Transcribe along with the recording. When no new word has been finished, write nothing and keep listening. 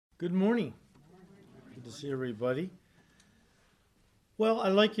Good morning. Good to see everybody. Well,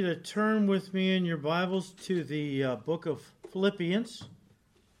 I'd like you to turn with me in your Bibles to the book of Philippians.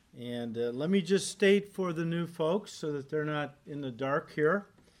 And let me just state for the new folks so that they're not in the dark here.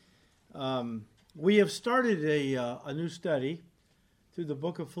 We have started a new study through the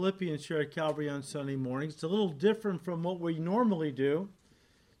book of Philippians here at Calvary on Sunday mornings. It's a little different from what we normally do.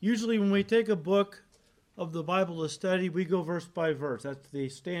 Usually when we take a book of the Bible to study, we go verse by verse. That's the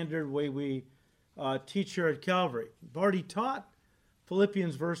standard way we teach here at Calvary. We've already taught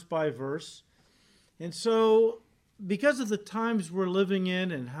Philippians verse by verse. And so, because of the times we're living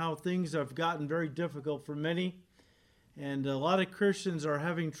in and how things have gotten very difficult for many, and a lot of Christians are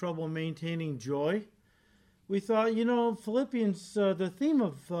having trouble maintaining joy, we thought, Philippians, the theme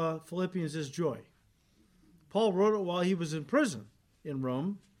of Philippians is joy. Paul wrote it while he was in prison in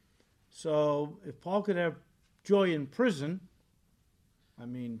Rome. So if Paul could have joy in prison,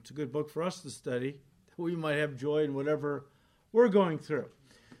 it's a good book for us to study. We might have joy in whatever we're going through.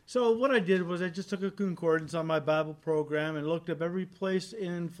 So what I did was I just took a concordance on my Bible program and looked up every place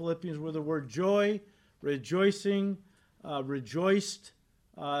in Philippians where the word joy, rejoicing, rejoiced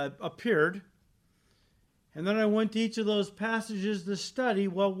appeared. And then I went to each of those passages to study,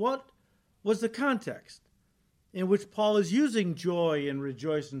 well, what was the context in which Paul is using joy and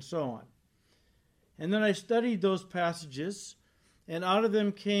rejoice and so on. And then I studied those passages, and out of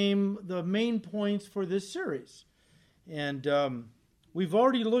them came the main points for this series. And we've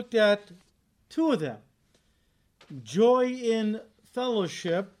already looked at two of them. Joy in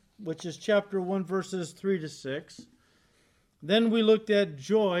fellowship, which is chapter 1, verses 3 to 6. Then we looked at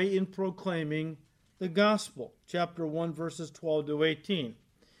joy in proclaiming the gospel, chapter 1, verses 12 to 18.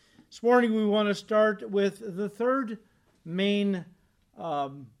 This morning we want to start with the third main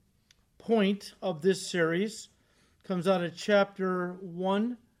point of this series. It comes out of chapter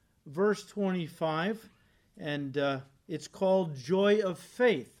 1, verse 25, and it's called Joy of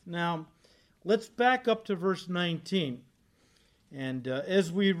Faith. Now, let's back up to verse 19. And as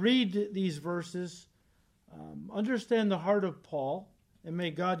we read these verses, understand the heart of Paul, and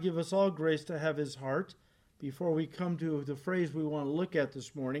may God give us all grace to have his heart before we come to the phrase we want to look at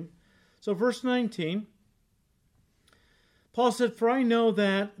this morning. So verse 19, Paul said, "For I know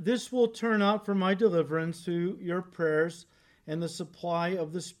that this will turn out for my deliverance through your prayers and the supply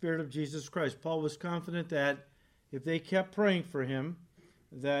of the Spirit of Jesus Christ." Paul was confident that if they kept praying for him,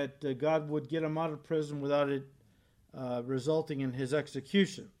 that God would get him out of prison without it resulting in his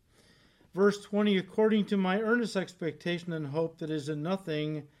execution. Verse 20, according to my earnest expectation and hope that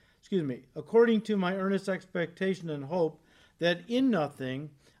in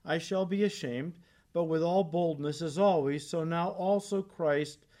nothing I shall be ashamed, but with all boldness as always, so now also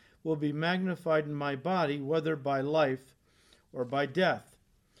Christ will be magnified in my body, whether by life or by death.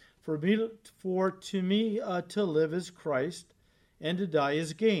 For to me to live is Christ, and to die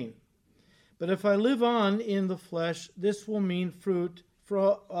is gain. But if I live on in the flesh, this will mean fruit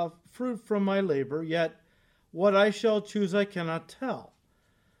from my labor, yet what I shall choose I cannot tell.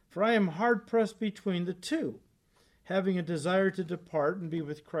 For I am hard pressed between the two, having a desire to depart and be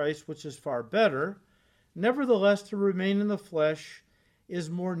with Christ, which is far better. Nevertheless, to remain in the flesh is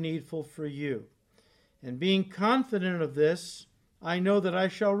more needful for you. And being confident of this, I know that I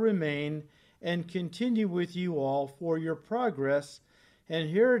shall remain and continue with you all for your progress. And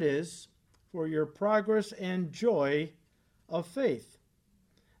here it is, for your progress and joy of faith,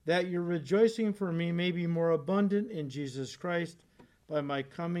 that your rejoicing for me may be more abundant in Jesus Christ by my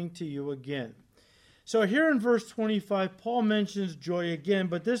coming to you again. So here in verse 25, Paul mentions joy again,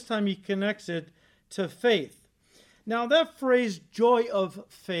 but this time he connects it to faith. Now that phrase, joy of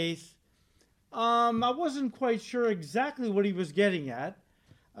faith, I wasn't quite sure exactly what he was getting at.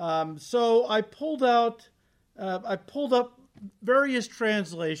 So I pulled up various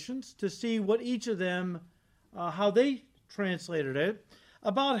translations to see what each of them, how they translated it.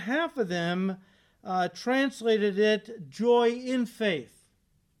 About half of them translated it joy in faith,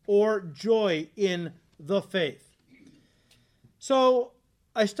 or joy in the faith. So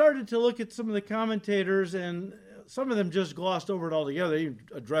I started to look at some of the commentators, and some of them just glossed over it altogether. They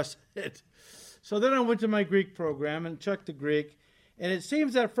didn't address it. So then I went to my Greek program and checked the Greek, and it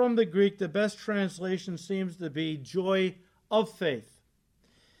seems that from the Greek, the best translation seems to be joy of faith.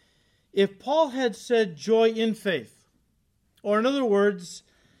 If Paul had said joy in faith, or in other words,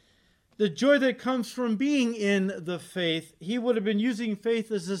 the joy that comes from being in the faith, he would have been using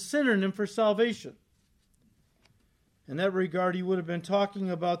faith as a synonym for salvation. In that regard, he would have been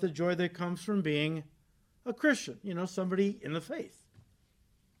talking about the joy that comes from being a Christian, somebody in the faith.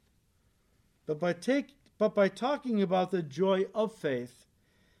 But by talking about the joy of faith,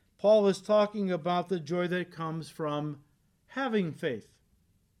 Paul is talking about the joy that comes from having faith.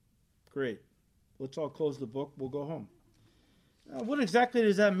 Great. Let's all close the book. We'll go home. What exactly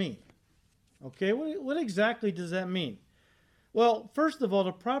does that mean? Okay, what exactly does that mean? Well, first of all,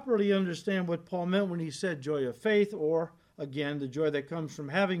 to properly understand what Paul meant when he said joy of faith, or, again, the joy that comes from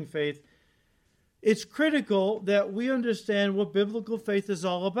having faith, it's critical that we understand what biblical faith is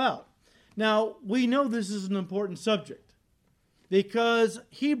all about. Now, we know this is an important subject because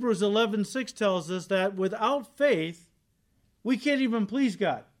Hebrews 11:6 tells us that without faith, we can't even please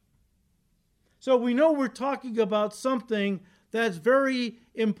God. So we know we're talking about something that's very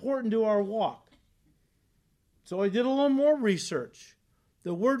important to our walk. So I did a little more research.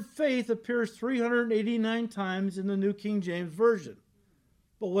 The word faith appears 389 times in the New King James Version.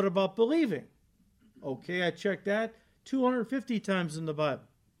 But what about believing? Okay, I checked that. 250 times in the Bible.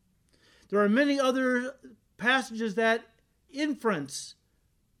 There are many other passages that inference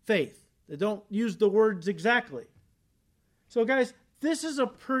faith. They don't use the words exactly. So guys, this is a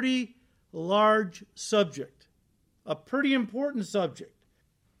pretty large subject. A pretty important subject.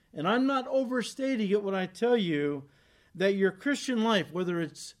 And I'm not overstating it when I tell you that your Christian life, whether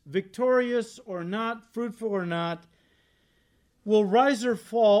it's victorious or not, fruitful or not, will rise or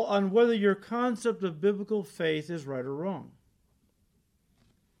fall on whether your concept of biblical faith is right or wrong.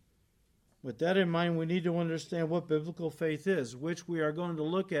 With that in mind, we need to understand what biblical faith is, which we are going to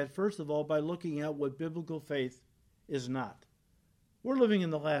look at, first of all, by looking at what biblical faith is not. We're living in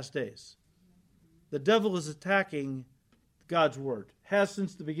the last days. The devil is attacking God's word, has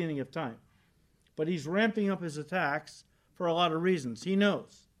since the beginning of time. But he's ramping up his attacks for a lot of reasons. He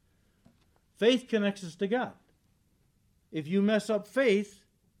knows. Faith connects us to God. If you mess up faith,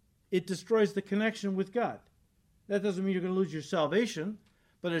 it destroys the connection with God. That doesn't mean you're going to lose your salvation,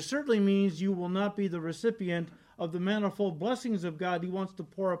 but it certainly means you will not be the recipient of the manifold blessings of God he wants to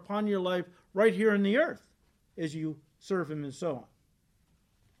pour upon your life right here in the earth as you serve him and so on.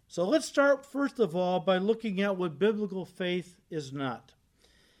 So let's start, first of all, by looking at what biblical faith is not.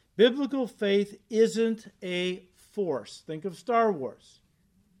 Biblical faith isn't a force. Think of Star Wars.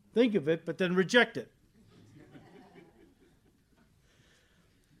 Think of it, but then reject it.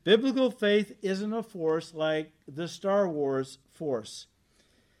 Biblical faith isn't a force like the Star Wars force.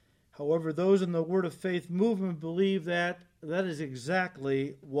 However, those in the Word of Faith movement believe that is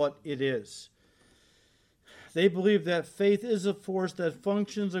exactly what it is. They believe that faith is a force that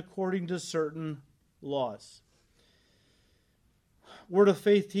functions according to certain laws. Word of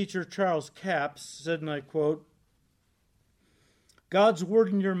Faith teacher Charles Capps said, and I quote, "God's word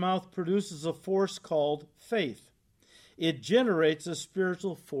in your mouth produces a force called faith. It generates a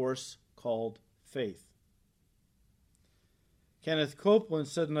spiritual force called faith." Kenneth Copeland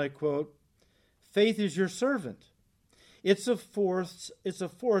said, and I quote, "Faith is your servant. It's a force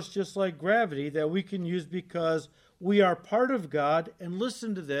just like gravity that we can use because we are part of God, and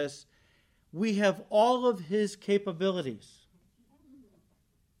listen to this, we have all of his capabilities."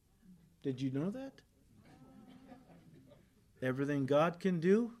 Did you know that? Everything God can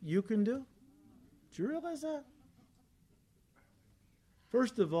do, you can do? Did you realize that?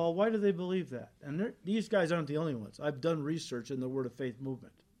 First of all, why do they believe that? And these guys aren't the only ones. I've done research in the Word of Faith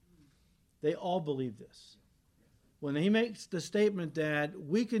movement. They all believe this. When he makes the statement that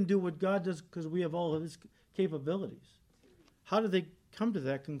we can do what God does because we have all of his capabilities, how do they come to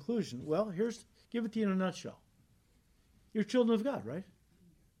that conclusion? Well, give it to you in a nutshell. You're children of God, right?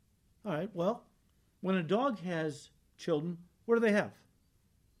 All right, well, when a dog has children, what do they have?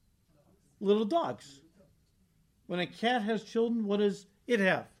 Little dogs. When a cat has children, what does it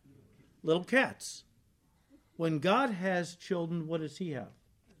have? Little cats. When God has children, what does he have?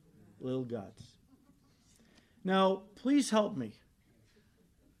 Little gods. Now, please help me.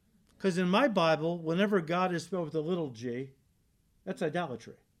 Because in my Bible, whenever God is spelled with a little g, that's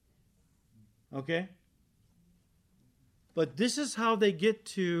idolatry. Okay? But this is how they get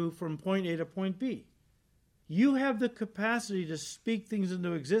from point A to point B. You have the capacity to speak things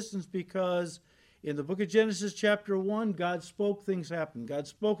into existence because in the book of Genesis chapter 1, God spoke, things happened. God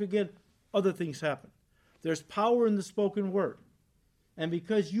spoke again, other things happened. There's power in the spoken word. And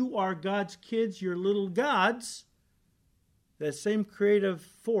because you are God's kids, you're little gods, that same creative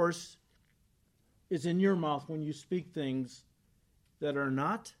force is in your mouth when you speak things that are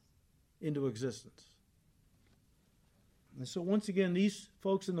not into existence. And so once again, these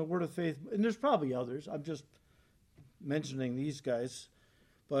folks in the Word of Faith, and there's probably others, I'm just mentioning these guys,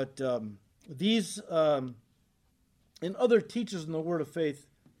 but these and other teachers in the Word of Faith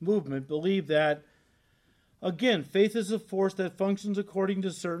movement believe that, again, faith is a force that functions according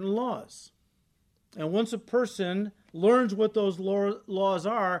to certain laws. And once a person learns what those laws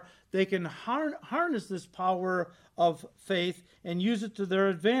are, they can harness this power of faith and use it to their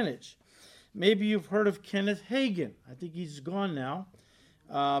advantage. Maybe you've heard of Kenneth Hagin. I think he's gone now.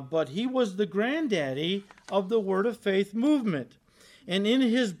 But he was the granddaddy of the Word of Faith movement. And in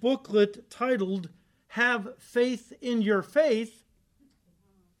his booklet titled, Have Faith in Your Faith,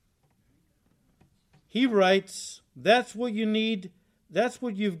 he writes, that's what you need, that's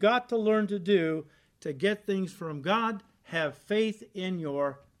what you've got to learn to do to get things from God. Have faith in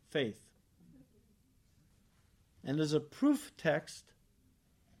your faith. And as a proof text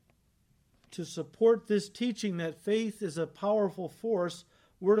to support this teaching that faith is a powerful force,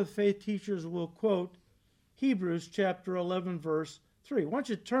 Word of Faith teachers will quote Hebrews chapter 11, verse 3. Why don't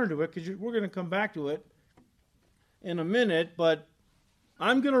you turn to it, because we're going to come back to it in a minute, but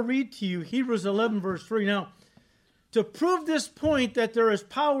I'm going to read to you Hebrews 11, verse 3. Now, to prove this point that there is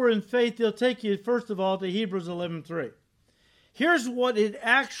power in faith, they'll take you, first of all, to Hebrews 11, 3. Here's what it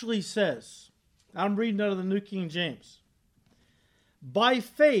actually says. I'm reading out of the New King James. By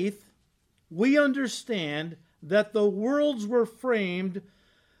faith, we understand that the worlds were framed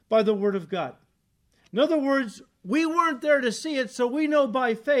by the Word of God. In other words, we weren't there to see it, so we know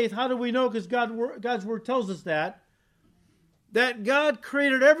by faith. How do we know? Because God's Word tells us that God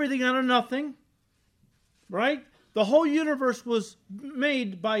created everything out of nothing, right? The whole universe was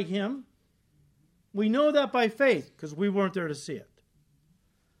made by Him. We know that by faith because we weren't there to see it.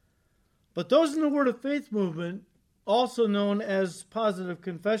 But those in the Word of Faith movement, also known as Positive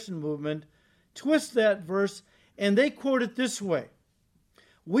Confession movement, twist that verse and they quote it this way.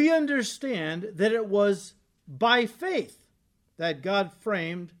 We understand that it was by faith that God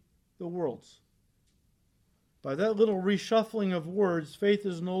framed the worlds. By that little reshuffling of words, faith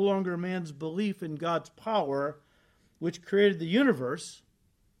is no longer man's belief in God's power, which created the universe,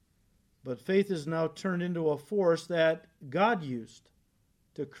 but faith is now turned into a force that God used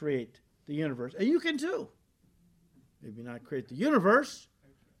to create the universe. And you can too. Maybe not create the universe,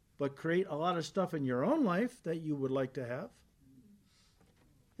 but create a lot of stuff in your own life that you would like to have.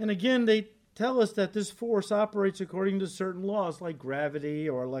 And again, they tell us that this force operates according to certain laws like gravity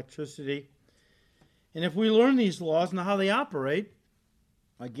or electricity. And if we learn these laws and how they operate,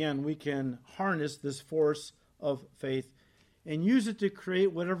 again, we can harness this force of faith and use it to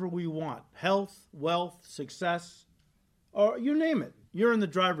create whatever we want. Health, wealth, success, or you name it. You're in the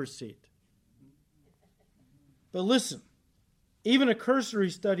driver's seat. But listen, even a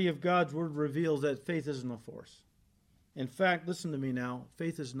cursory study of God's Word reveals that faith isn't a force. In fact, listen to me now,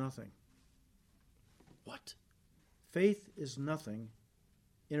 faith is nothing. What? Faith is nothing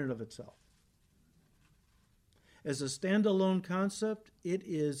in and of itself. As a standalone concept, it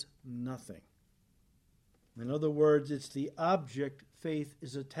is nothing. In other words, it's the object faith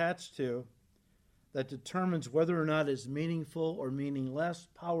is attached to that determines whether or not it's meaningful or meaningless,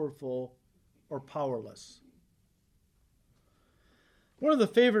 powerful or powerless. One of the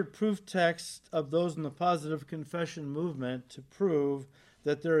favorite proof texts of those in the Positive Confession movement to prove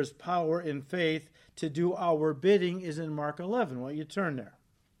that there is power in faith to do our bidding is in Mark 11. Well, you turn there.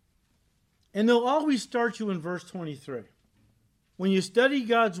 And they'll always start you in verse 23. When you study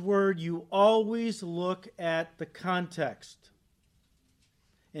God's Word, you always look at the context.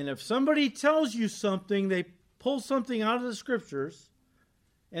 And if somebody tells you something, they pull something out of the Scriptures,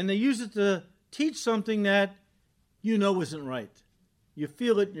 and they use it to teach something that you know isn't right. You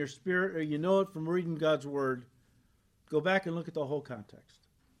feel it in your spirit, or you know it from reading God's Word. Go back and look at the whole context.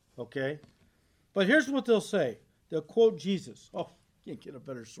 Okay? But here's what they'll say. They'll quote Jesus. Oh, you can't get a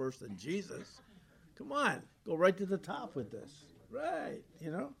better source than Jesus. Come on. Go right to the top with this. Right.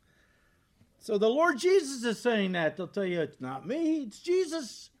 You know? So the Lord Jesus is saying that. They'll tell you, it's not me, it's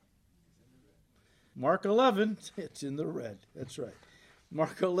Jesus. Mark 11, it's in the red. That's right.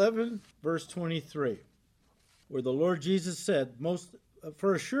 Mark 11, verse 23. Where the Lord Jesus said,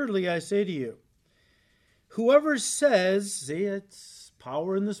 for assuredly I say to you, whoever says, see, it's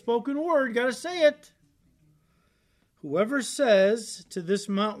power in the spoken word, got to say it. Whoever says to this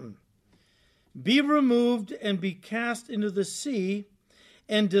mountain, be removed and be cast into the sea,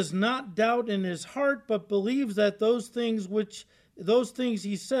 and does not doubt in his heart, but believes that those things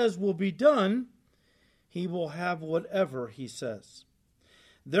he says will be done, he will have whatever he says.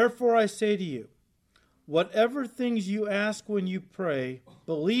 Therefore I say to you, whatever things you ask when you pray,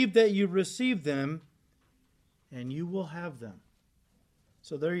 believe that you receive them, and you will have them.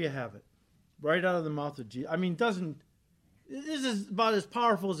 So there you have it. Right out of the mouth of Jesus. I mean, this is about as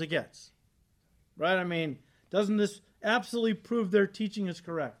powerful as it gets. Right? I mean, doesn't this absolutely prove their teaching is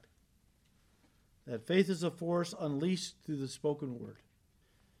correct? That faith is a force unleashed through the spoken word.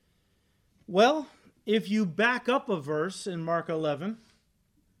 Well, If you back up a verse in Mark 11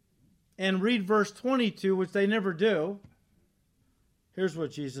 and read verse 22, which they never do, here's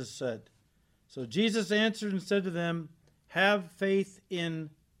what Jesus said. So Jesus answered and said to them, have faith in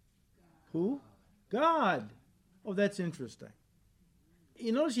who? God. Oh, that's interesting.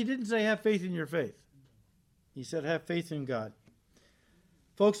 You notice he didn't say have faith in your faith. He said have faith in God.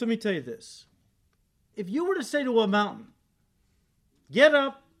 Folks, let me tell you this. If you were to say to a mountain, get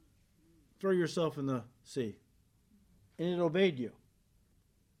up, throw yourself in the sea, and it obeyed you,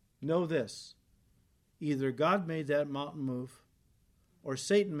 know this. Either God made that mountain move, or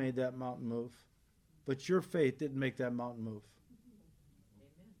Satan made that mountain move, but your faith didn't make that mountain move.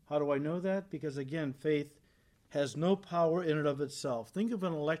 How do I know that? Because again, faith has no power in and of itself. Think of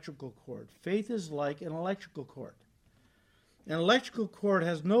an electrical cord. Faith is like an electrical cord. An electrical cord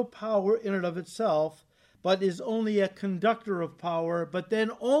has no power in and of itself, but is only a conductor of power, but then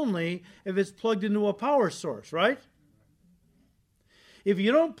only if it's plugged into a power source, right? If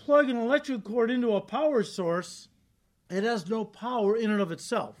you don't plug an electrical cord into a power source, it has no power in and of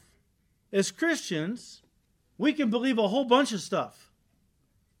itself. As Christians, we can believe a whole bunch of stuff.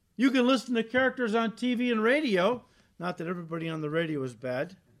 You can listen to characters on TV and radio. Not that everybody on the radio is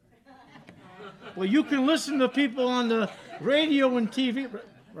bad. Well, you can listen to people on the radio and TV,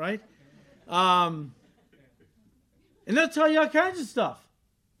 right? And they'll tell you all kinds of stuff.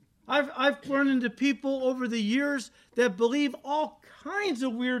 I've run into people over the years that believe all kinds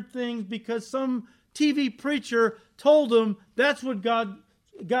of weird things because some TV preacher told them that's what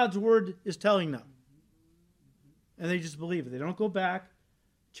God's word is telling them. And they just believe it. They don't go back.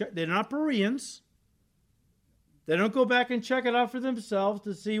 They're not Bereans. They don't go back and check it out for themselves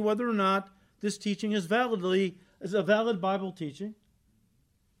to see whether or not this teaching is a valid Bible teaching.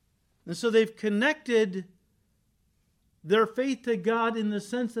 And so they've connected their faith to God in the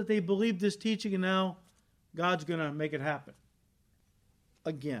sense that they believe this teaching and now God's going to make it happen.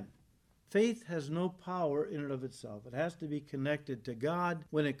 Again, faith has no power in and of itself. It has to be connected to God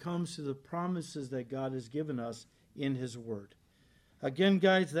when it comes to the promises that God has given us in His Word. Again,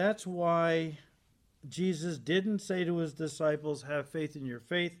 guys, that's why Jesus didn't say to His disciples, have faith in your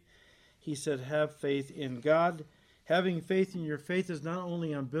faith. He said, have faith in God. Having faith in your faith is not only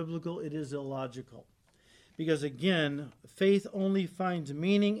unbiblical, it is illogical. Because again, faith only finds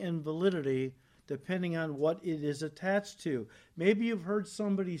meaning and validity depending on what it is attached to. Maybe you've heard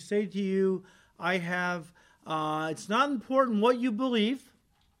somebody say to you, it's not important what you believe,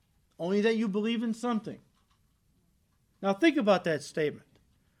 only that you believe in something. Now think about that statement.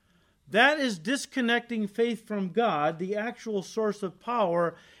 That is disconnecting faith from God, the actual source of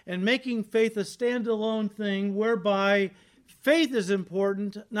power, and making faith a standalone thing whereby faith is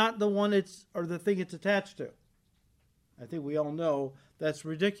important, not the one or the thing it's attached to. I think we all know that's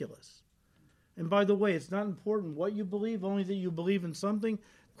ridiculous. And by the way, it's not important what you believe, only that you believe in something.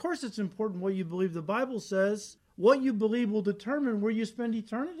 Of course it's important what you believe. The Bible says what you believe will determine where you spend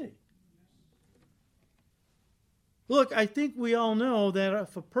eternity. Look, I think we all know that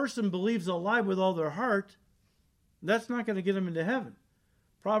if a person believes a lie with all their heart, that's not going to get them into heaven.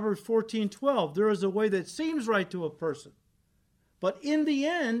 Proverbs 14:12, there is a way that seems right to a person, but in the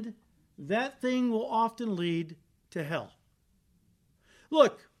end, that thing will often lead to hell.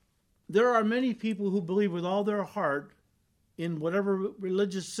 Look, there are many people who believe with all their heart in whatever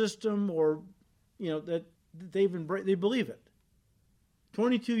religious system or, that they believe it.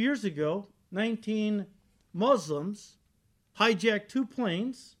 22 years ago, 19 Muslims hijacked 2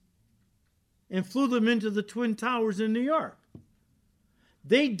 planes and flew them into the Twin Towers in New York.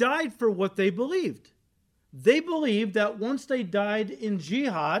 They died for what they believed. They believed that once they died in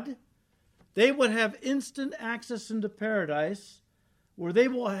jihad, they would have instant access into paradise, where they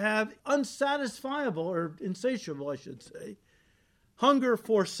will have unsatisfiable, or insatiable, I should say, hunger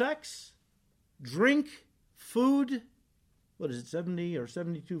for sex, drink, food. 70 or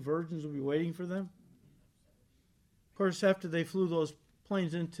 72 virgins will be waiting for them? Of course, after they flew those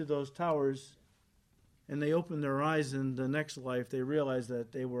planes into those towers and they opened their eyes in the next life, they realized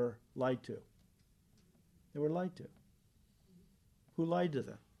that they were lied to. They were lied to. Who lied to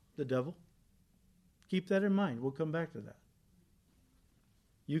them? The devil. Keep that in mind. We'll come back to that.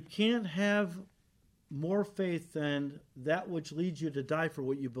 You can't have more faith than that which leads you to die for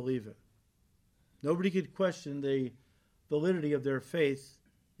what you believe in. Nobody could question the validity of their faith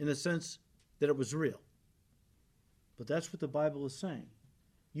in the sense that it was real. But that's what the Bible is saying.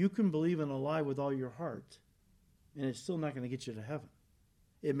 You can believe in a lie with all your heart, and it's still not going to get you to heaven.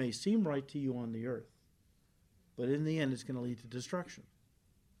 It may seem right to you on the earth, but in the end, it's going to lead to destruction.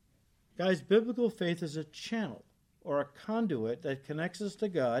 Guys, biblical faith is a channel or a conduit that connects us to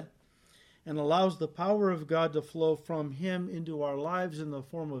God and allows the power of God to flow from Him into our lives in the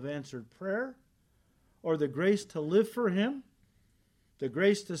form of answered prayer, or the grace to live for Him, the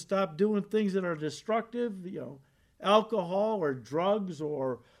grace to stop doing things that are destructive, alcohol or drugs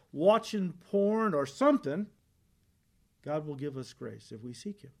or watching porn or something, God will give us grace if we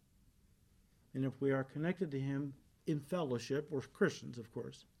seek Him. And if we are connected to Him in fellowship, we're Christians, of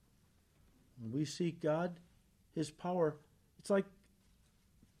course, when we seek God, His power, it's like,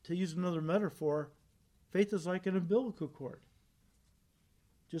 to use another metaphor, faith is like an umbilical cord.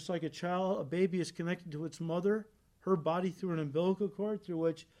 Just like a baby is connected to its mother, her body through an umbilical cord, through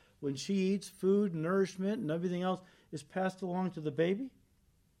which when she eats food, nourishment, and everything else is passed along to the baby.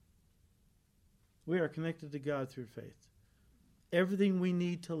 We are connected to God through faith. Everything we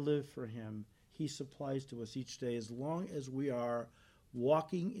need to live for Him, He supplies to us each day as long as we are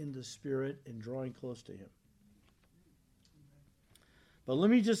walking in the Spirit and drawing close to Him. But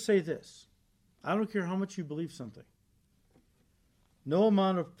let me just say this. I don't care how much you believe something. No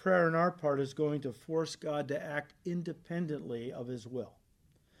amount of prayer on our part is going to force God to act independently of His will.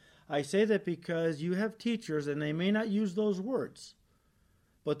 I say that because you have teachers, and they may not use those words,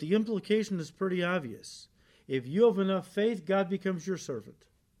 but the implication is pretty obvious. If you have enough faith, God becomes your servant.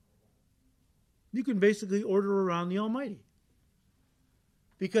 You can basically order around the Almighty.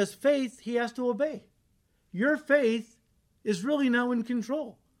 Because faith, He has to obey. Your faith is really now in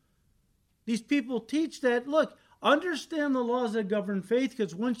control. These people teach that, look, understand the laws that govern faith,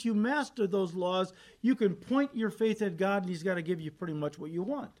 because once you master those laws, you can point your faith at God, and He's got to give you pretty much what you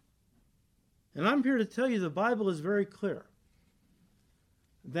want. And I'm here to tell you the Bible is very clear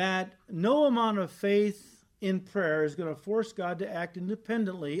that no amount of faith in prayer is going to force God to act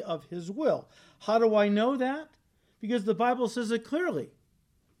independently of His will. How do I know that? Because the Bible says it clearly.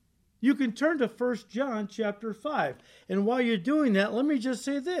 You can turn to 1 John chapter 5. And while you're doing that, let me just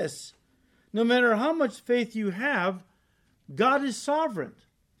say this. No matter how much faith you have, God is sovereign.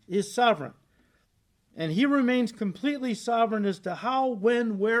 And He remains completely sovereign as to how,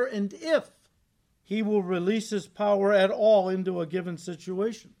 when, where, and if He will release His power at all into a given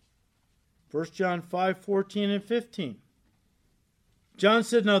situation. 1 John 5:14 and 15. John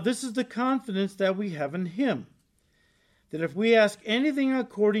said, "Now this is the confidence that we have in Him, that if we ask anything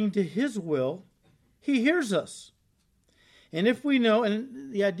according to His will, He hears us. And if we know,"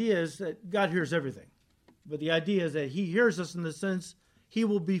 and the idea is that God hears everything, but the idea is that He hears us in the sense He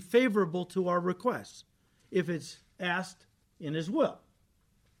will be favorable to our requests if it's asked in His will.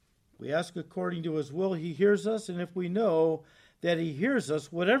 We ask according to His will, He hears us, and if we know that He hears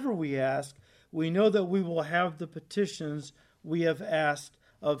us, whatever we ask, we know that we will have the petitions we have asked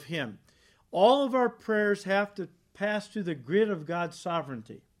of Him. All of our prayers have to pass through the grid of God's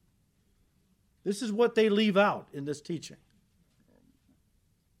sovereignty. This is what they leave out in this teaching.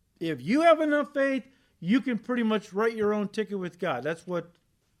 If you have enough faith, you can pretty much write your own ticket with God. That's what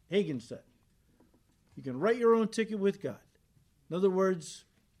Hagen said. You can write your own ticket with God. In other words,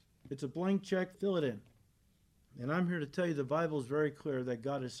 it's a blank check, fill it in. And I'm here to tell you the Bible is very clear that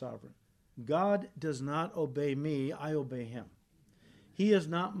God is sovereign. God does not obey me, I obey Him. He is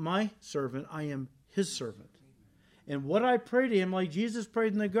not my servant, I am His servant. And what I pray to Him, like Jesus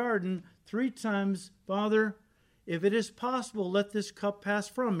prayed in the garden 3 times, Father, if it is possible, let this cup pass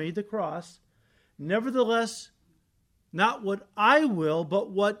from me, the cross. Nevertheless, not what I will,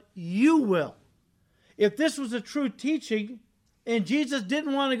 but what you will. If this was a true teaching, and Jesus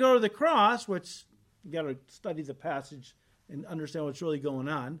didn't want to go to the cross, which you got to study the passage and understand what's really going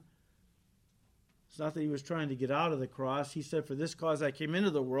on. It's not that He was trying to get out of the cross. He said, for this cause I came into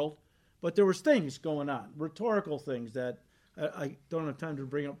the world. But there was things going on, rhetorical things that I don't have time to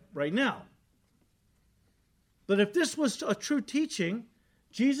bring up right now. But if this was a true teaching,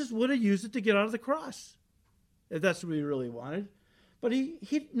 Jesus would have used it to get out of the cross, if that's what He really wanted. But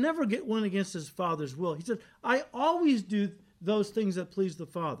he never went against His Father's will. He said, I always do those things that please the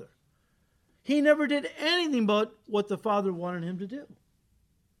Father. He never did anything but what the Father wanted Him to do.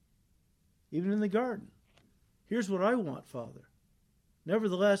 Even in the garden. Here's what I want, Father.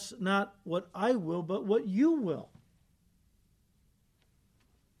 Nevertheless, not what I will, but what you will.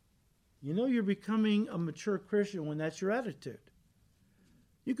 You know you're becoming a mature Christian when that's your attitude.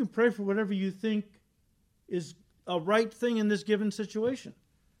 You can pray for whatever you think is a right thing in this given situation.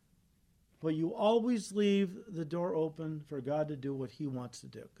 But you always leave the door open for God to do what He wants to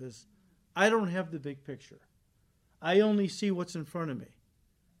do. Because I don't have the big picture. I only see what's in front of me.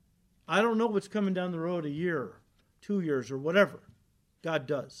 I don't know what's coming down the road, a year, 2 years, or whatever. God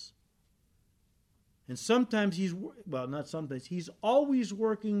does. And sometimes He's always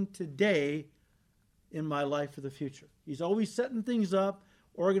working today in my life for the future. He's always setting things up,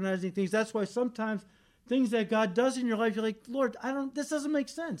 organizing things. That's why sometimes things that God does in your life, you're like, Lord, this doesn't make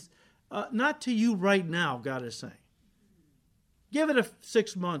sense. Not to you right now, God is saying. Give it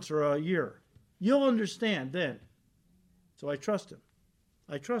 6 months or a year. You'll understand then. So I trust him.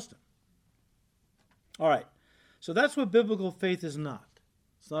 I trust him. All right. So that's what biblical faith is not.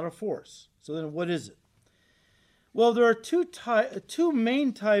 It's not a force. So then what is it? Well, there are two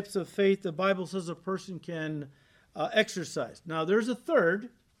main types of faith the Bible says a person can exercise. Now, there's a third.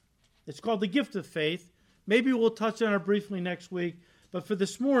 It's called the gift of faith. Maybe we'll touch on it briefly next week. But for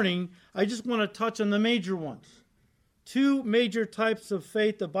this morning, I just want to touch on the major ones. Two major types of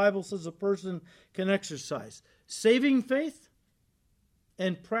faith the Bible says a person can exercise. Saving faith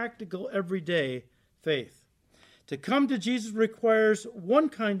and practical everyday faith. To come to Jesus requires one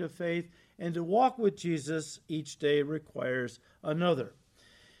kind of faith, and to walk with Jesus each day requires another.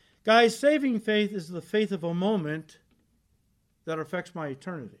 Guys, saving faith is the faith of a moment that affects my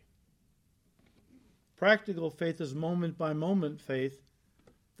eternity. Practical faith is moment-by-moment faith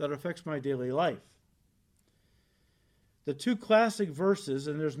that affects my daily life. The two classic verses,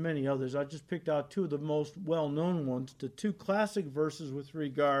 and there's many others, I just picked out two of the most well-known ones. The two classic verses with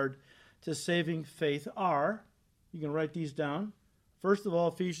regard to saving faith are, you can write these down. First of all,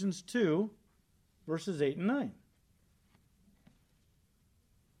 Ephesians 2, verses 8 and 9.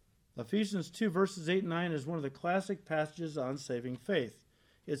 Ephesians 2, verses 8 and 9 is one of the classic passages on saving faith.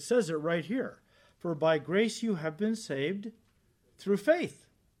 It says it right here. For by grace you have been saved through faith.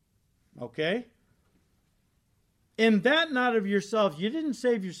 Okay? And that not of yourself. You didn't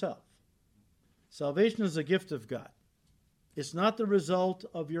save yourself. Salvation is a gift of God. It's not the result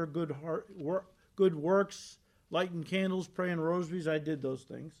of your good works, lighting candles, praying rosaries. I did those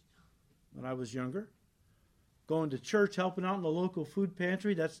things when I was younger. Going to church, helping out in the local food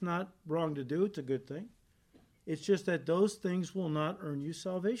pantry, that's not wrong to do. It's a good thing. It's just that those things will not earn you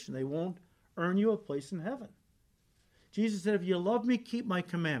salvation. They won't earn you a place in heaven. Jesus said, if you love me, keep my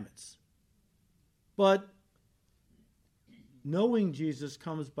commandments. But knowing Jesus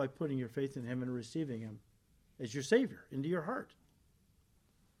comes by putting your faith in him and receiving him as your Savior into your heart.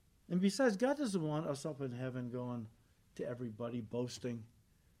 And besides, God doesn't want us up in heaven going to everybody boasting,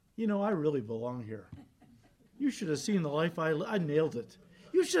 you know, I really belong here. You should have seen the life I nailed it.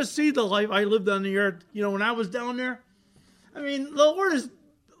 You should have seen the life I lived on the earth, you know, when I was down there. I mean, the Lord is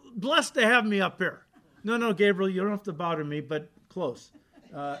blessed to have me up here. No, Gabriel, you don't have to bow to me, but close.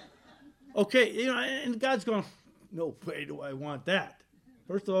 Okay, you know, and God's going, no way do I want that.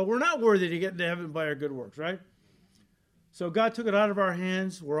 First of all, we're not worthy to get into heaven by our good works, right? So God took it out of our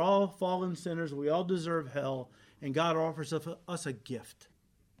hands. We're all fallen sinners. We all deserve hell. And God offers us a gift.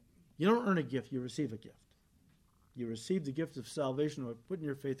 You don't earn a gift. You receive a gift. You receive the gift of salvation by putting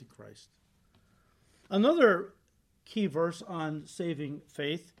your faith in Christ. Another key verse on saving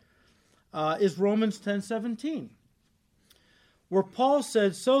faith is Romans 10:17, where Paul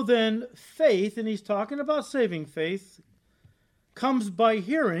said, so then faith, and he's talking about saving faith, comes by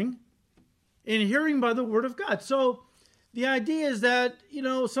hearing, and hearing by the word of God. So the idea is that, you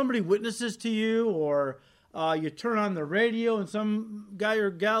know, somebody witnesses to you, or you turn on the radio and some guy or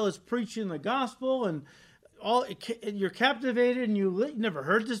gal is preaching the gospel, and you're captivated, and you never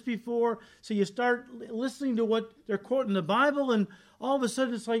heard this before, so you start listening to what they're quoting in the Bible, and all of a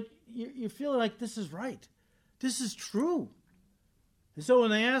sudden it's like you feel like this is right. This is true. And so when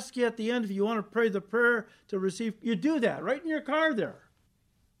they ask you at the end if you want to pray the prayer to receive, you do that right in your car there.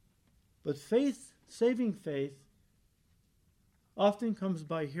 But faith, saving faith, often comes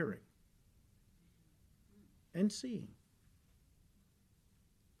by hearing and seeing.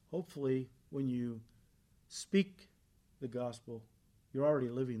 Hopefully, when you speak the gospel, you're already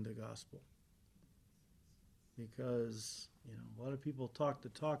living the gospel. Because, you know, a lot of people talk the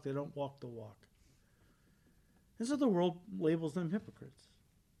talk, they don't walk the walk. And so the world labels them hypocrites.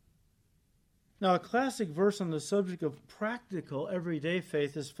 Now, a classic verse on the subject of practical everyday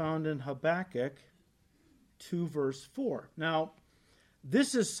faith is found in Habakkuk 2, verse 4. Now,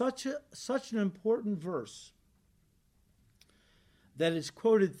 this is such an important verse that it's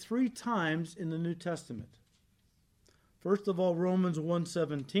quoted 3 times in the New Testament. First of all, Romans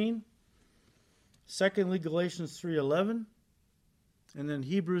 1:17. Secondly, Galatians 3:11. And then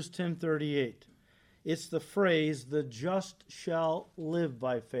Hebrews 10:38. It's the phrase, the just shall live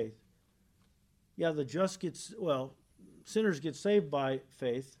by faith. Yeah, sinners get saved by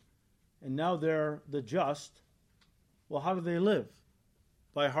faith, and now they're the just. Well, how do they live?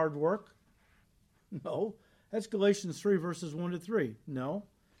 By hard work? No. That's Galatians 3, verses 1 to 3. No.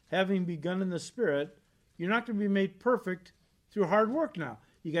 Having begun in the Spirit, you're not going to be made perfect through hard work now.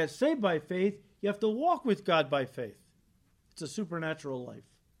 You got saved by faith. You have to walk with God by faith. It's a supernatural life.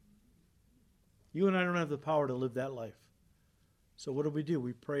 You and I don't have the power to live that life. So what do?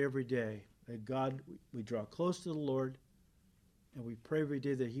 We pray every day that God, we draw close to the Lord, and we pray every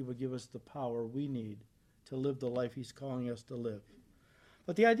day that he would give us the power we need to live the life he's calling us to live.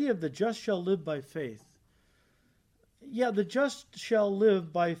 But the idea of the just shall live by faith. Yeah, the just shall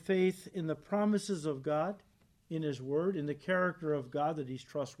live by faith in the promises of God, in his word, in the character of God, that he's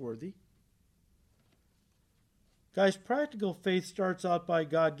trustworthy. Guys, practical faith starts out by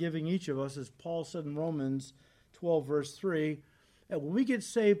God giving each of us, as Paul said in Romans 12, verse 3, that when we get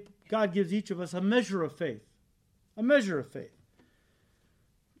saved, God gives each of us a measure of faith. A measure of faith.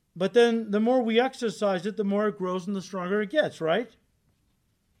 But then the more we exercise it, the more it grows and the stronger it gets, right?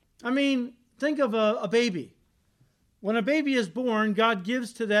 I mean, think of a baby. When a baby is born, God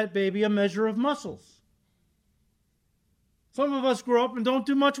gives to that baby a measure of muscles. Some of us grow up and don't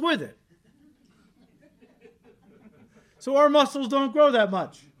do much with it. So our muscles don't grow that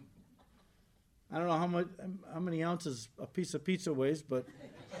much. I don't know how many ounces a piece of pizza weighs, but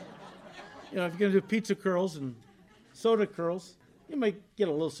if you're going to do pizza curls and soda curls, you might get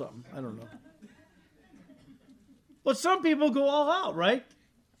a little something. I don't know. But some people go all out, right?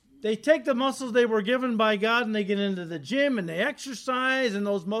 They take the muscles they were given by God and they get into the gym and they exercise and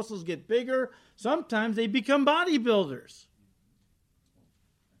those muscles get bigger. Sometimes they become bodybuilders.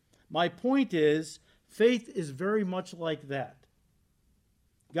 My point is, faith is very much like that.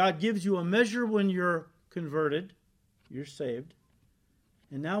 God gives you a measure when you're converted, you're saved,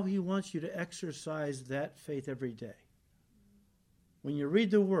 and now he wants you to exercise that faith every day. When you read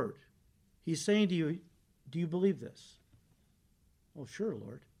the word, he's saying to you, do you believe this? Oh, sure,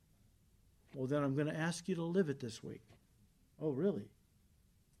 Lord. Well, then I'm going to ask you to live it this week. Oh, really?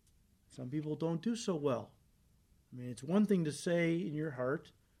 Some people don't do so well. I mean, it's one thing to say in your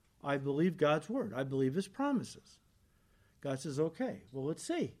heart, I believe God's word. I believe his promises. God says, okay, well, let's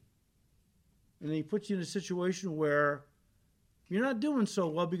see. And then he puts you in a situation where you're not doing so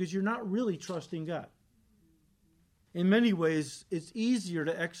well because you're not really trusting God. In many ways, it's easier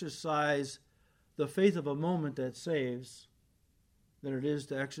to exercise the faith of a moment that saves than it is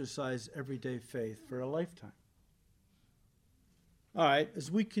to exercise everyday faith for a lifetime. All right, as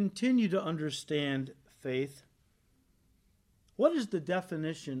we continue to understand faith, what is the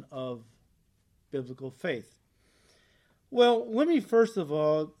definition of biblical faith? Well, let me first of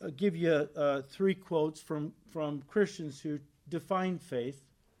all give you 3 quotes from Christians who define faith.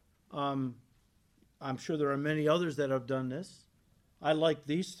 I'm sure there are many others that have done this. I like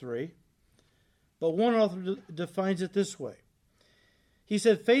these 3. But one author defines it this way. He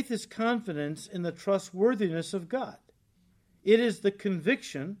said, faith is confidence in the trustworthiness of God. It is the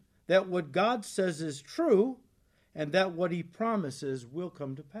conviction that what God says is true and that what he promises will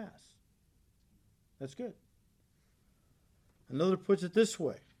come to pass. That's good. Another puts it this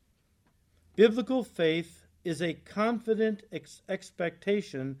way. Biblical faith is a confident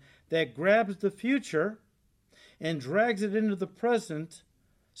expectation that grabs the future and drags it into the present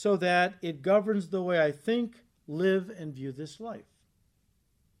so that it governs the way I think, live, and view this life.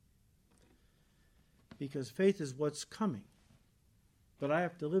 Because faith is what's coming. But I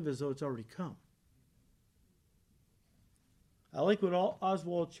have to live as though it's already come. I like what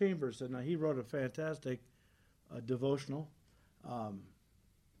Oswald Chambers said. Now, he wrote a fantastic devotional,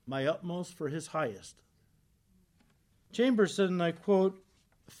 My Utmost for His Highest. Chambers said, and I quote,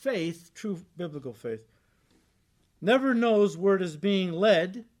 faith, true biblical faith, never knows where it is being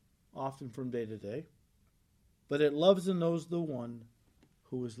led, often from day to day, but it loves and knows the one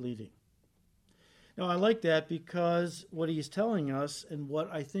who is leading. Now, I like that because what he's telling us, and what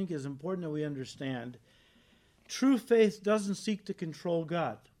I think is important that we understand, true faith doesn't seek to control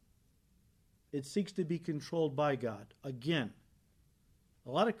God. It seeks to be controlled by God. Again,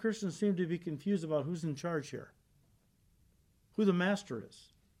 a lot of Christians seem to be confused about who's in charge here, who the master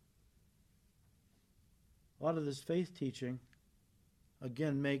is. A lot of this faith teaching,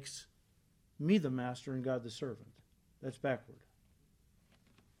 again, makes me the master and God the servant. That's backward.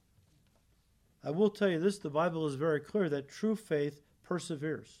 I will tell you this, the Bible is very clear that true faith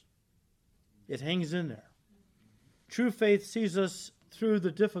perseveres. It hangs in there. True faith sees us through the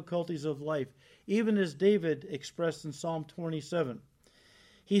difficulties of life, even as David expressed in Psalm 27.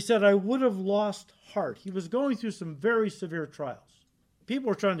 He said, I would have lost heart. He was going through some very severe trials. People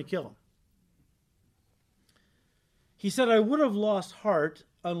were trying to kill him. He said, I would have lost heart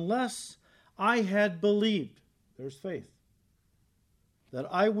unless I had believed, there's faith, that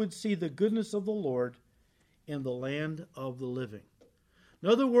I would see the goodness of the Lord in the land of the living. In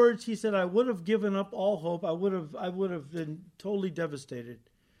other words, he said, I would have given up all hope. I would have been totally devastated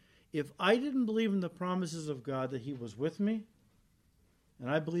if I didn't believe in the promises of God that he was with me, and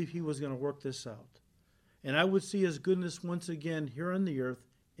I believe he was going to work this out, and I would see his goodness once again here on the earth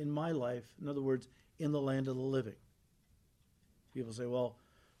in my life, in other words, in the land of the living. People say, well,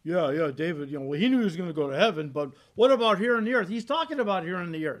 yeah, David, well, he knew he was going to go to heaven, but what about here on the earth? He's talking about here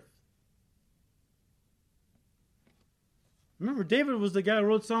on the earth. Remember, David was the guy who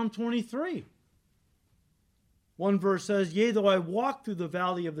wrote Psalm 23. One verse says, yea, though I walk through the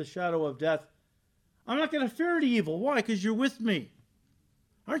valley of the shadow of death, I'm not going to fear the evil. Why? Because you're with me.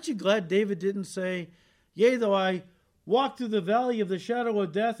 Aren't you glad David didn't say, yea, though I walk through the valley of the shadow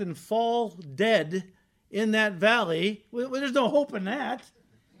of death and fall dead in that valley? Well, there's no hope in that.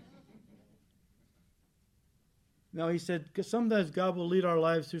 No, he said, because sometimes God will lead our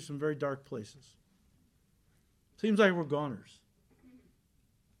lives through some very dark places. Seems like we're goners.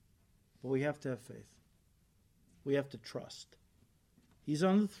 But we have to have faith. We have to trust. He's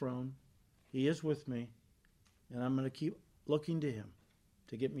on the throne. He is with me. And I'm going to keep looking to him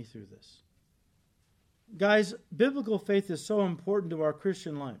to get me through this. Guys, biblical faith is so important to our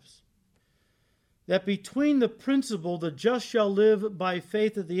Christian lives that between the principle, the just shall live by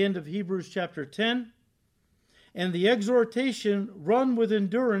faith at the end of Hebrews chapter 10, and the exhortation, run with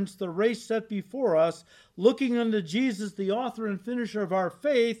endurance the race set before us, looking unto Jesus, the author and finisher of our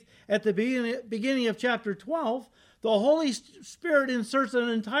faith, at the beginning of chapter 12, the Holy Spirit inserts an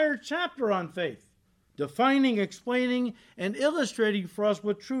entire chapter on faith, defining, explaining, and illustrating for us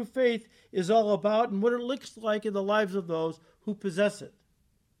what true faith is all about and what it looks like in the lives of those who possess it.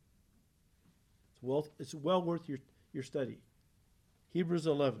 It's well worth your study. Hebrews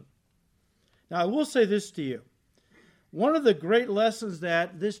 11. Now, I will say this to you. One of the great lessons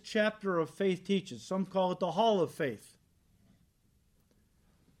that this chapter of faith teaches, some call it the hall of faith.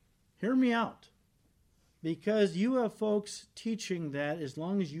 Hear me out. Because you have folks teaching that as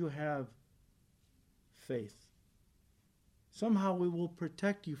long as you have faith, somehow we will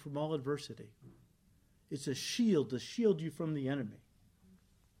protect you from all adversity. It's a shield to shield you from the enemy.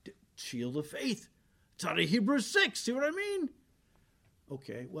 Shield of faith. It's out of Hebrews 6. See what I mean?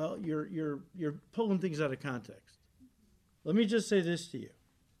 Okay, well, you're pulling things out of context. Let me just say this to you.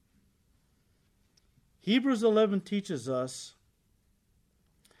 Hebrews 11 teaches us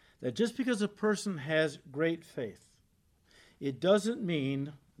that just because a person has great faith, it doesn't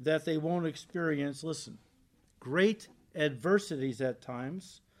mean that they won't experience, listen, great adversities at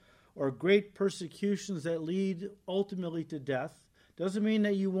times, or great persecutions that lead ultimately to death. Doesn't mean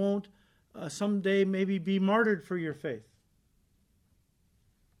that you won't someday maybe be martyred for your faith.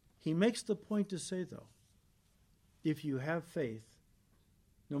 He makes the point to say, though, if you have faith,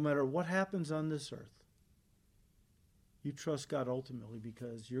 no matter what happens on this earth, you trust God ultimately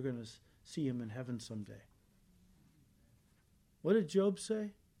because you're going to see him in heaven someday. What did Job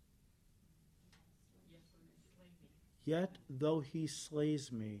say? Yet though he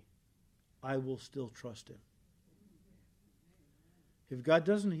slays me, I will still trust him. If God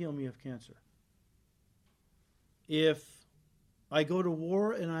doesn't heal me of cancer, if I go to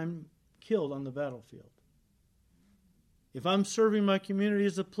war and I'm killed on the battlefield, if I'm serving my community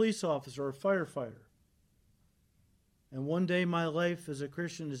as a police officer or a firefighter, and one day my life as a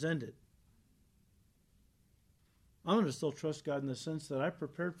Christian is ended, I'm going to still trust God in the sense that I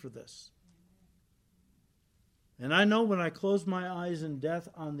prepared for this. And I know when I close my eyes in death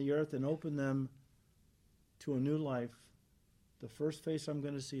on the earth and open them to a new life, the first face I'm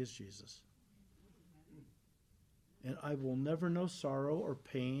going to see is Jesus. And I will never know sorrow or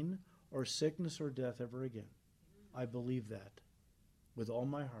pain or sickness or death ever again. I believe that with all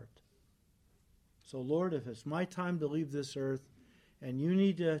my heart. So, Lord, if it's my time to leave this earth and you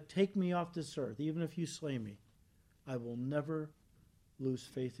need to take me off this earth, even if you slay me, I will never lose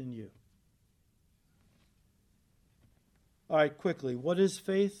faith in you. All right, quickly, what is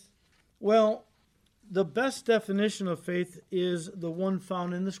faith? Well, the best definition of faith is the one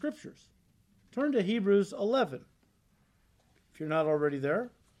found in the Scriptures. Turn to Hebrews 11, if you're not already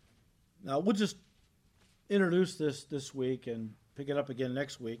there. Now, we'll just introduce this week and pick it up again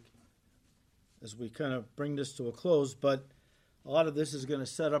next week as we kind of bring this to a close, but a lot of this is going to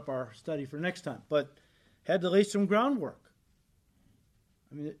set up our study for next time. But had to lay some groundwork.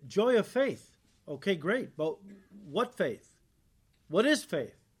 I mean, joy of faith. Okay, great, but what faith? What is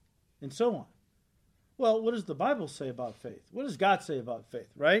faith? And so on. Well, what does the Bible say about faith? What does God say about faith,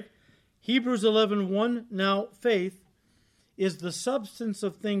 right? Hebrews 11:1, now faith is the substance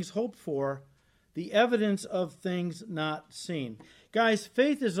of things hoped for, the evidence of things not seen. Guys,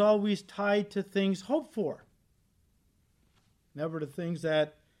 faith is always tied to things hoped for. Never to things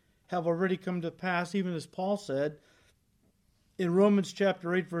that have already come to pass, even as Paul said in Romans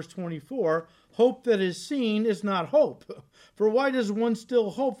chapter 8, verse 24, hope that is seen is not hope. For why does one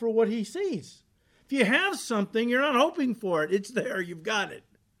still hope for what he sees? If you have something, you're not hoping for it. It's there. You've got it.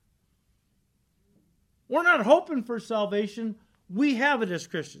 We're not hoping for salvation. We have it as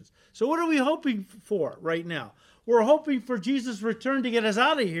Christians. So what are we hoping for right now? We're hoping for Jesus' return to get us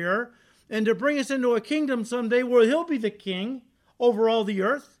out of here and to bring us into a kingdom someday where he'll be the king over all the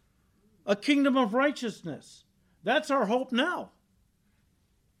earth, a kingdom of righteousness. That's our hope now.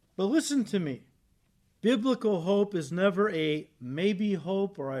 But listen to me. Biblical hope is never a maybe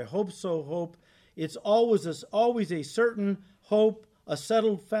hope or I hope so hope. It's always a certain hope, a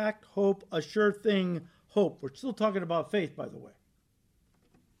settled fact hope, a sure thing hope. We're still talking about faith, by the way.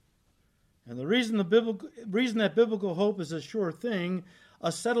 And the reason that biblical hope is a sure thing,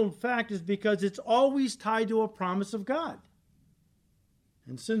 a settled fact, is because it's always tied to a promise of God.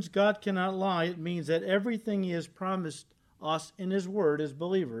 And since God cannot lie, it means that everything he has promised us in his word as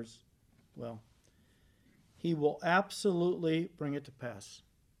believers, well, he will absolutely bring it to pass.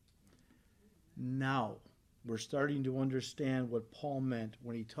 Now, we're starting to understand what Paul meant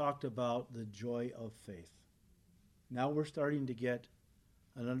when he talked about the joy of faith. Now we're starting to get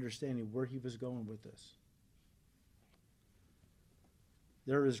an understanding where he was going with this.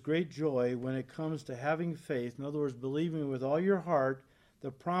 There is great joy when it comes to having faith. In other words, believing with all your heart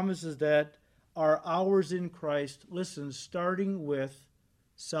the promises that are ours in Christ. Listen, starting with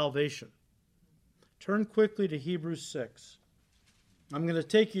salvation. Turn quickly to Hebrews 6. I'm going to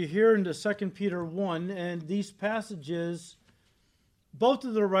take you here into 2 Peter 1, and these passages, both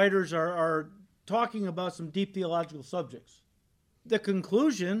of the writers are talking about some deep theological subjects. The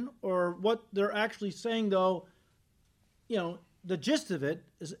conclusion, or what they're actually saying, though, the gist of it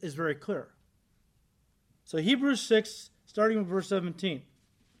is very clear. So Hebrews 6, starting with verse 17.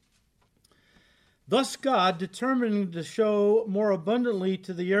 Thus God, determining to show more abundantly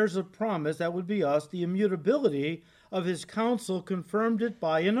to the heirs of promise, that would be us, the immutability of his counsel, confirmed it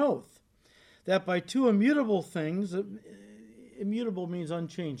by an oath, that by two immutable things, immutable means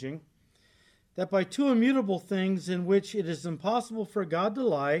unchanging, that by two immutable things in which it is impossible for God to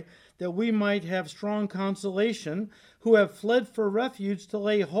lie, that we might have strong consolation, who have fled for refuge to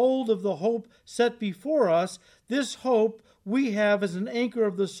lay hold of the hope set before us. This hope we have as an anchor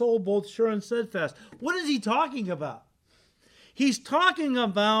of the soul, both sure and steadfast. What is he talking about? He's talking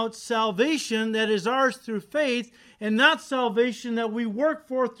about salvation that is ours through faith, and not salvation that we work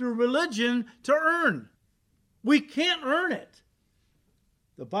for through religion to earn. We can't earn it.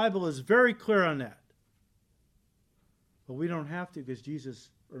 The Bible is very clear on that. But we don't have to, because Jesus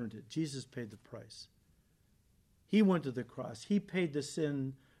earned it. Jesus paid the price. He went to the cross. He paid the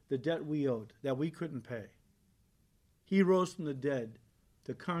sin, the debt we owed, that we couldn't pay. He rose from the dead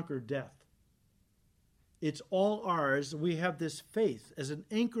to conquer death. It's all ours. We have this faith as an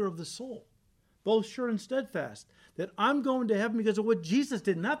anchor of the soul, both sure and steadfast, that I'm going to heaven because of what Jesus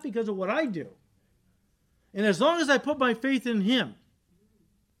did, not because of what I do. And as long as I put my faith in him,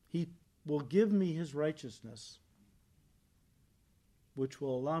 he will give me his righteousness, which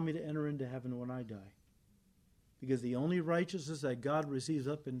will allow me to enter into heaven when I die. Because the only righteousness that God receives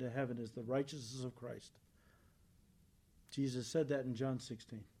up into heaven is the righteousness of Christ. Jesus said that in John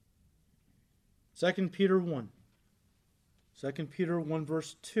 16. 2 Peter 1. 2 Peter 1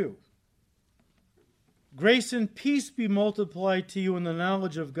 verse 2. Grace and peace be multiplied to you in the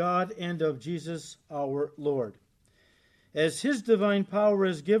knowledge of God and of Jesus our Lord. As his divine power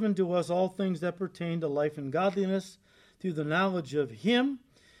has given to us all things that pertain to life and godliness, through the knowledge of him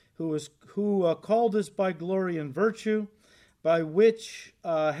who called us by glory and virtue, by which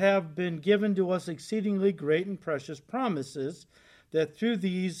have been given to us exceedingly great and precious promises, that through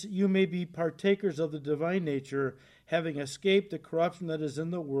these you may be partakers of the divine nature, having escaped the corruption that is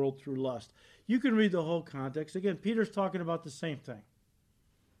in the world through lust. You can read the whole context. Again, Peter's talking about the same thing.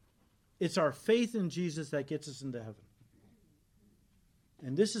 It's our faith in Jesus that gets us into heaven.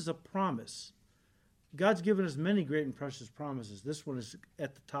 And this is a promise. God's given us many great and precious promises. This one is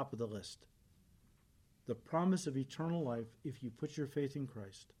at the top of the list. The promise of eternal life if you put your faith in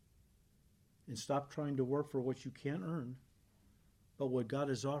Christ and stop trying to work for what you can't earn, but what God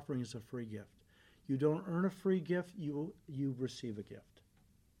is offering is a free gift. You don't earn a free gift, you receive a gift.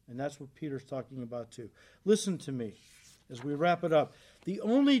 And that's what Peter's talking about too. Listen to me as we wrap it up. The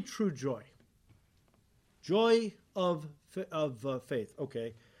only true joy of faith,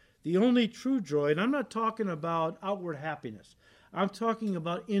 okay? The only true joy, and I'm not talking about outward happiness. I'm talking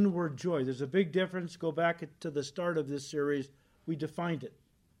about inward joy. There's a big difference. Go back to the start of this series. We defined it.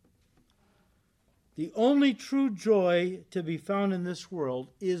 The only true joy to be found in this world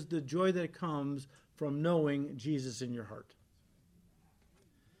is the joy that comes from knowing Jesus in your heart.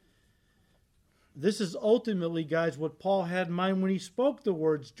 This is ultimately, guys, what Paul had in mind when he spoke the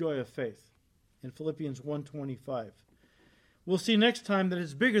words joy of faith in Philippians 1:25. We'll see next time that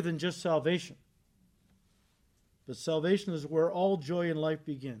it's bigger than just salvation. But salvation is where all joy in life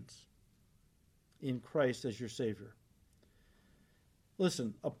begins, in Christ as your Savior.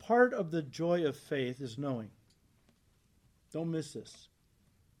 Listen, a part of the joy of faith is knowing. Don't miss this.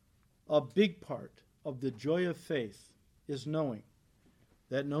 A big part of the joy of faith is knowing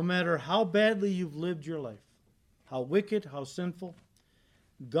that no matter how badly you've lived your life, how wicked, how sinful,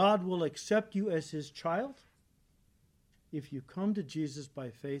 God will accept you as his child if you come to Jesus by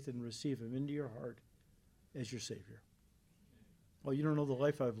faith and receive him into your heart as your Savior. Well, you don't know the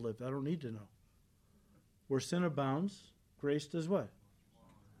life I've lived. I don't need to know. Where sin abounds, grace does what?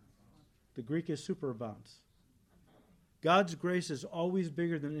 The Greek is superabounds. God's grace is always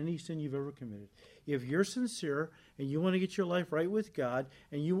bigger than any sin you've ever committed. If you're sincere and you want to get your life right with God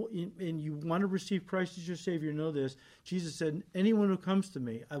and you want to receive Christ as your Savior, know this. Jesus said, anyone who comes to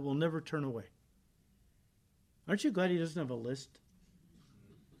me, I will never turn away. Aren't you glad he doesn't have a list?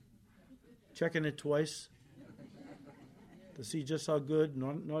 Checking it twice to see just how good,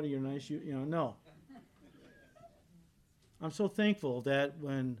 naughty or nice no. I'm so thankful that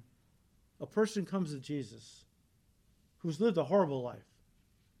when a person comes to Jesus who's lived a horrible life,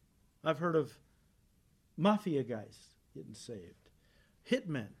 I've heard of mafia guys getting saved,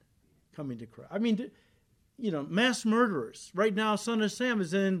 hitmen coming to Christ. I mean, mass murderers. Right now, Son of Sam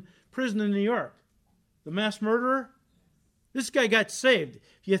is in prison in New York. The mass murderer, this guy got saved.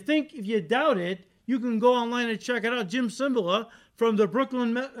 If you doubt it, you can go online and check it out. Jim Cymbala from the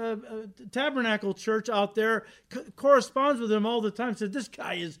Brooklyn Tabernacle Church out there corresponds with him all the time. Said this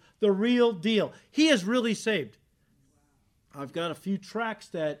guy is the real deal. He is really saved. I've got a few tracts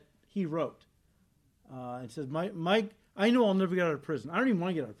that he wrote. It says, Mike, I know I'll never get out of prison. I don't even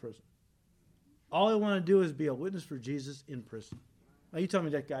want to get out of prison. All I want to do is be a witness for Jesus in prison. Now you tell me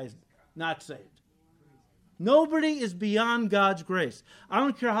that guy's not saved. Nobody is beyond God's grace. I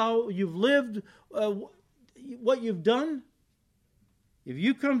don't care how you've lived, what you've done. If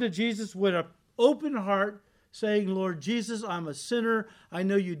you come to Jesus with an open heart, saying, Lord Jesus, I'm a sinner. I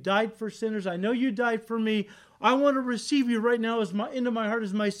know you died for sinners. I know you died for me. I want to receive you right now into my heart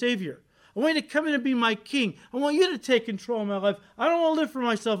as my Savior. I want you to come in and be my King. I want you to take control of my life. I don't want to live for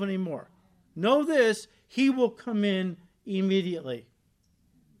myself anymore. Know this, he will come in immediately.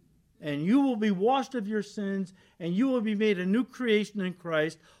 And you will be washed of your sins, and you will be made a new creation in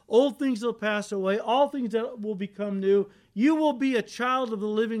Christ. Old things will pass away. All things that will become new. You will be a child of the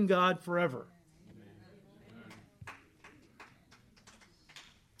living God forever.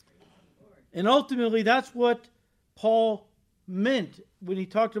 And ultimately, that's what Paul meant when he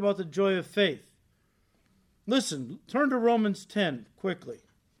talked about the joy of faith. Listen, turn to Romans 10 quickly.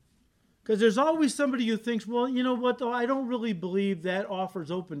 Because there's always somebody who thinks, well, you know what, though, I don't really believe that offer's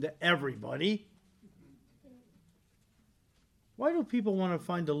open to everybody. Why do people want to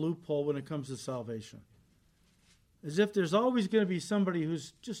find a loophole when it comes to salvation? As if there's always going to be somebody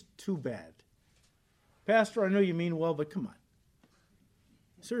who's just too bad. Pastor, I know you mean well, but come on.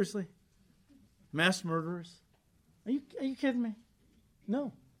 Seriously? Mass murderers? Are you kidding me?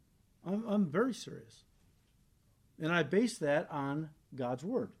 No. I'm very serious. And I base that on God's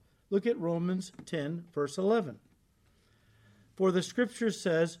Word. Look at Romans 10, verse 11. For the Scripture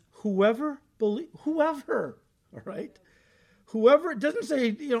says, whoever, all right? Whoever, it doesn't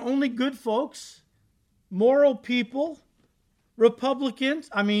say only good folks, moral people, Republicans.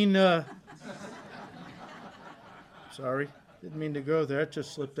 Sorry, didn't mean to go there. It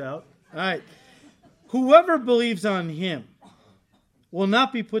just slipped out. All right. Whoever believes on him will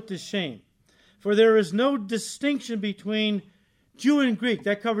not be put to shame. For there is no distinction between Jew and Greek.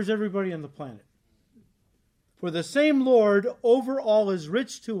 That covers everybody on the planet. For the same Lord over all is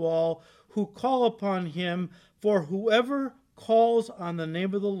rich to all who call upon him. For whoever calls on the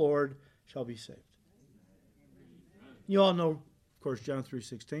name of the Lord shall be saved. You all know, of course, John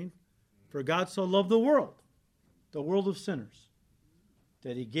 3:16. For God so loved the world of sinners,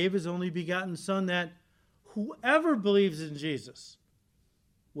 that he gave his only begotten Son, that whoever believes in Jesus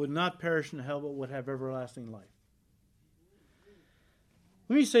would not perish in hell, but would have everlasting life.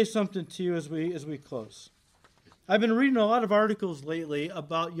 Let me say something to you as we close. I've been reading a lot of articles lately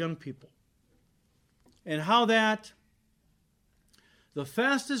about young people and how that the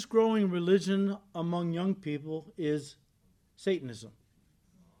fastest growing religion among young people is Satanism.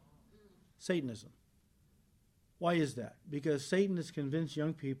 Satanism. Why is that? Because Satan has convinced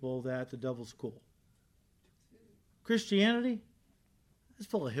young people that the devil's cool. Christianity is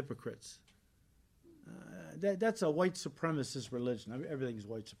full of hypocrites. That's a white supremacist religion. Everything is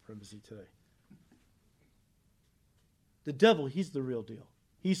white supremacy today. The devil, he's the real deal.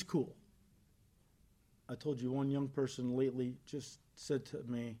 He's cool. I told you one young person lately just said to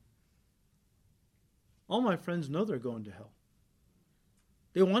me, all my friends know they're going to hell.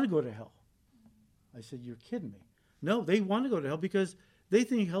 They want to go to hell. I said, you're kidding me. No, they want to go to hell because they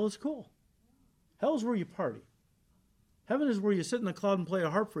think hell is cool. Hell is where you party. Heaven is where you sit in the cloud and play a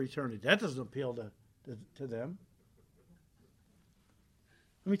harp for eternity. That doesn't appeal to them.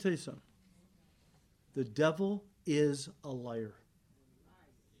 Let me tell you something. The devil is a liar.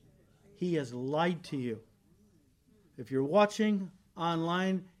 He has lied to you. If you're watching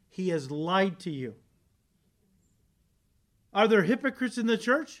online, he has lied to you. Are there hypocrites in the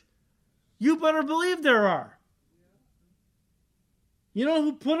church? You better believe there are. You know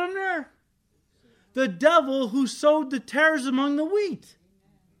who put them there? The devil who sowed the tares among the wheat.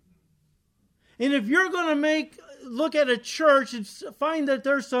 And if you're going to look at a church and find that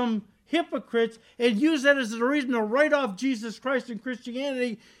there's some hypocrites and use that as a reason to write off Jesus Christ and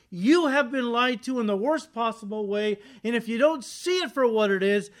Christianity, you have been lied to in the worst possible way. And if you don't see it for what it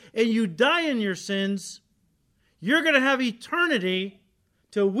is and you die in your sins, you're going to have eternity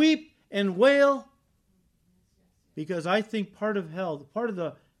to weep and wail, because I think part of hell, part of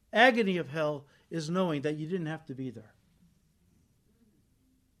the agony of hell, is knowing that you didn't have to be there.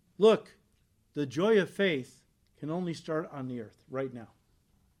 Look, the joy of faith can only start on the earth right now.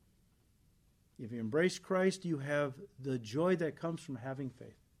 If you embrace Christ, you have the joy that comes from having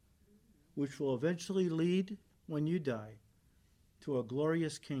faith, which will eventually lead, when you die, to a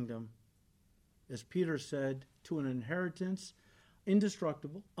glorious kingdom, as Peter said, to an inheritance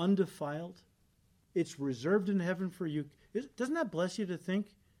indestructible, undefiled. It's reserved in heaven for you. Doesn't that bless you to think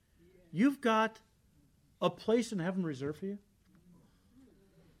you've got a place in heaven reserved for you?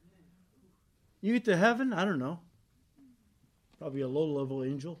 You get to heaven, I don't know, probably a low-level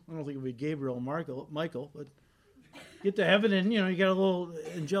angel. I don't think it would be Gabriel or Michael, but get to heaven and, you got a little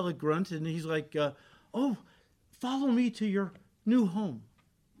angelic grunt, and he's like, oh, follow me to your new home,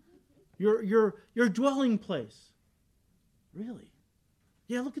 your dwelling place. Really?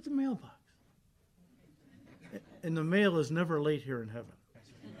 Yeah, look at the mailbox. And the mail is never late here in heaven.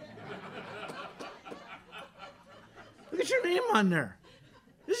 Look at your name on there.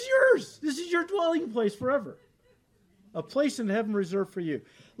 This is yours. This is your dwelling place forever. A place in heaven reserved for you.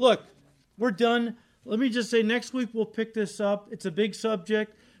 Look, we're done. Let me just say, next week we'll pick this up. It's a big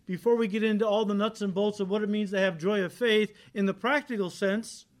subject. Before we get into all the nuts and bolts of what it means to have joy of faith, in the practical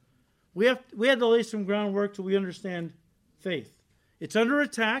sense, we had to lay some groundwork so we understand faith. It's under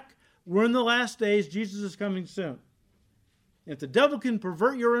attack. We're in the last days. Jesus is coming soon. If the devil can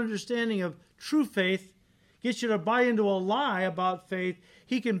pervert your understanding of true faith, get you to buy into a lie about faith,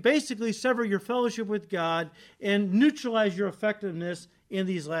 he can basically sever your fellowship with God and neutralize your effectiveness in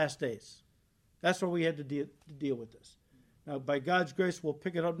these last days. That's why we had to deal with this. Now, by God's grace, we'll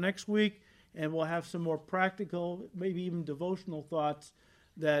pick it up next week, and we'll have some more practical, maybe even devotional thoughts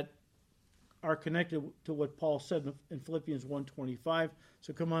that are connected to what Paul said in Philippians 1:25.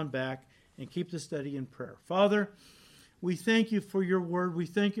 So come on back and keep the study in prayer. Father, we thank you for your word. We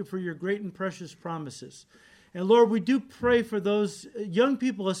thank you for your great and precious promises. And Lord, we do pray for those young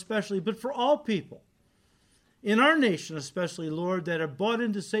people especially, but for all people, in our nation especially, Lord, that have bought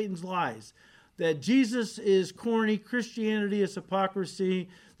into Satan's lies, that Jesus is corny, Christianity is hypocrisy,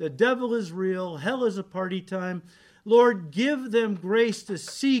 the devil is real, hell is a party time. Lord, give them grace to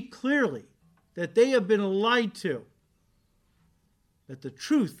see clearly that they have been lied to, that the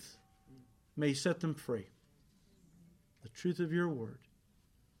truth may set them free. The truth of your word.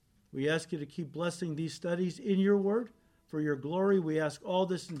 We ask you to keep blessing these studies in your word. For your glory, we ask all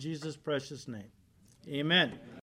this in Jesus' precious name. Amen.